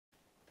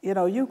You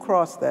know, you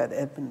crossed that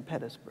Edmund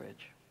Pettus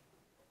Bridge,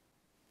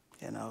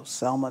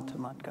 Selma to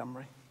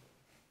Montgomery,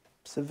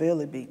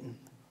 severely beaten.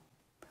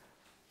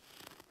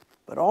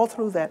 But all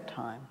through that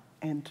time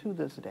and to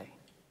this day,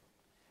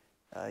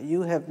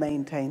 you have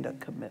maintained a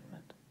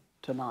commitment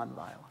to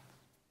nonviolence.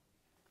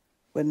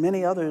 When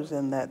many others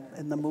in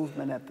the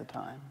movement at the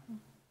time,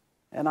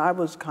 and I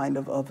was kind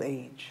of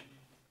age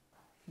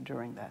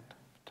during that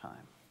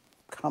time,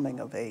 coming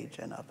of age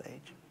and of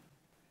age.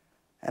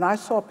 And I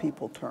saw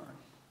people turn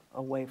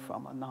away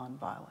from a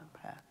nonviolent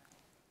path.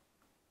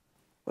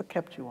 What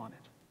kept you on it?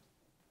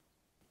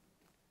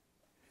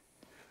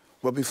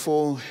 Well,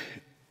 before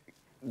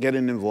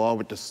getting involved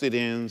with the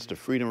sit-ins, the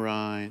Freedom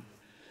Ride,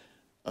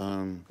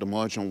 the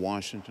March on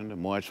Washington, the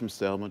March from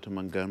Selma to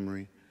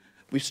Montgomery,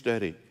 we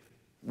studied.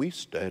 We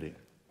studied.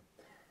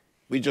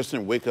 We just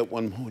didn't wake up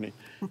one morning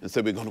and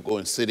say we're going to go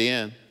and sit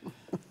in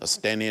or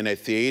stand in at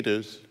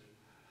theaters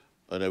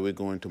or that we're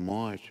going to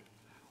march.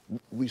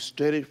 We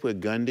studied what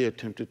Gandhi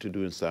attempted to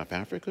do in South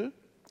Africa,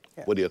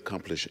 what he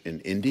accomplished in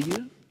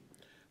India.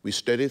 We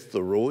studied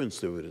Thoreau and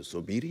civil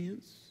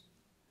disobedience.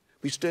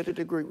 We studied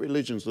the great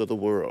religions of the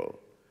world,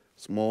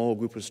 small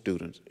group of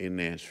students in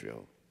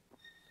Nashville.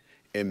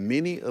 And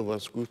many of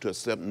us grew to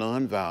accept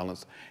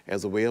nonviolence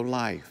as a way of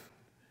life,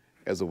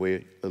 as a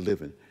way of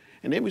living.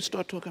 And then we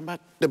start talking about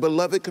the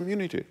beloved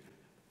community.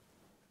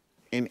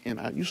 And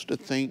I used to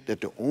think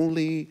that the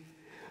only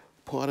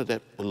part of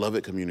that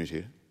beloved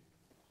community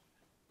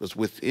was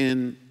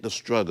within the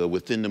struggle,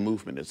 within the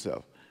movement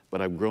itself.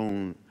 But I've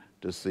grown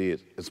to see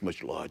it as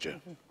much larger.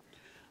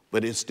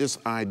 But it's this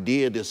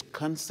idea, this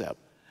concept,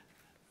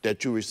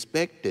 that you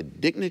respect the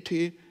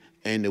dignity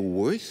and the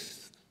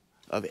worth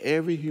of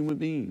every human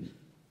being.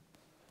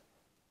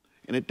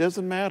 And it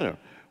doesn't matter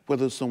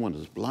whether someone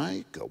is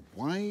black or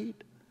white,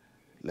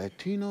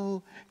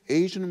 Latino,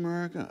 Asian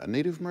American, or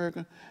Native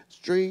American,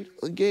 straight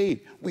or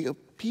gay. We are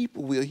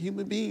people, we are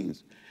human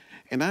beings.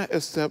 And I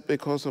accept,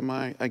 because of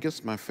my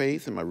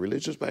faith and my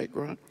religious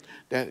background,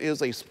 that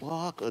is a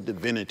spark of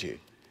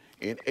divinity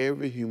in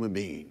every human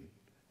being.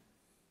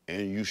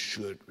 And you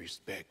should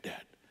respect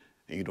that.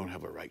 And you don't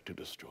have a right to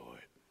destroy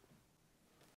it.